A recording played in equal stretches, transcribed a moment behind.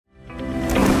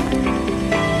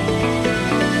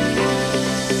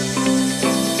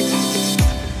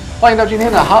欢迎到今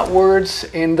天的 Hot Words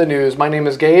in the News. My name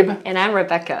is Gabe. And I'm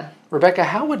Rebecca. Rebecca,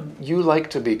 how would you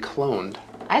like to be cloned?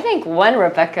 I think one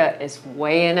Rebecca is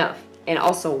way enough. And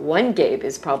also one Gabe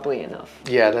is probably enough.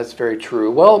 Yeah, that's very true.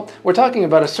 Well, we're talking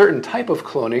about a certain type of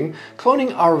cloning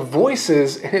our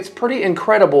voices, and it's pretty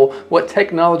incredible what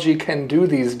technology can do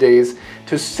these days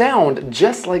to sound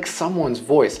just like someone's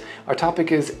voice. Our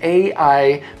topic is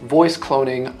AI voice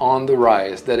cloning on the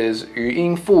rise. That is 语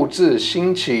音复制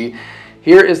兴起.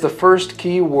 Here is the first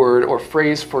key word or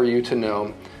phrase for you to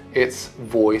know. It's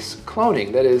voice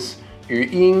cloning. That is 语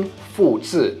音复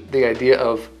制, the idea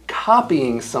of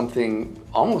copying something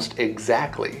almost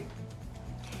exactly.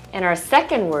 And our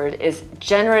second word is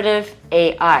generative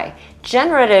AI.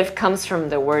 Generative comes from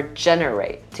the word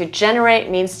generate. To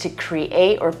generate means to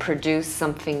create or produce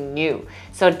something new.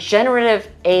 So generative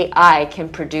AI can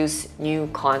produce new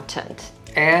content.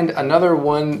 And another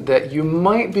one that you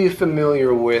might be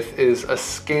familiar with is a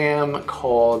scam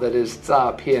call, that is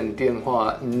诈骗电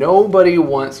话. Nobody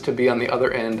wants to be on the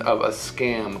other end of a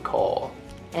scam call.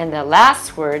 And the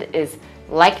last word is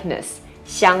likeness,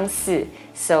 相似.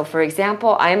 So for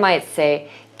example, I might say,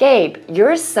 Gabe,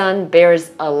 your son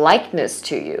bears a likeness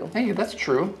to you. Hey, that's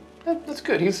true. That's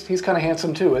good. He's kind of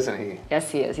handsome too, isn't he? Yes,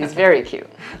 he is. He's very cute.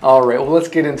 All right, well, let's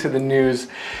get into the news.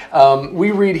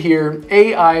 We read here,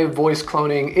 AI voice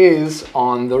cloning is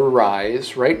on the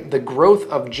rise, right? The growth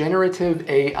of generative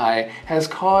AI has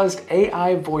caused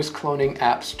AI voice cloning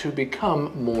apps to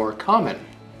become more common.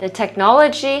 The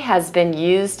technology has been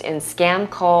used in scam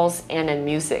calls and in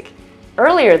music.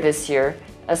 Earlier this year,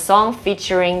 a song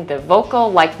featuring the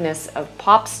vocal likeness of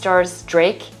pop stars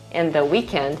Drake and The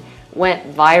Weeknd went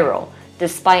viral,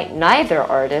 despite neither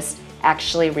artist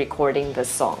actually recording the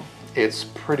song. It's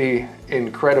pretty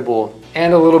incredible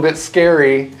and a little bit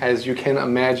scary, as you can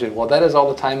imagine. Well, that is all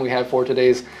the time we have for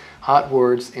today's Hot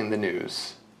Words in the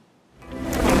News.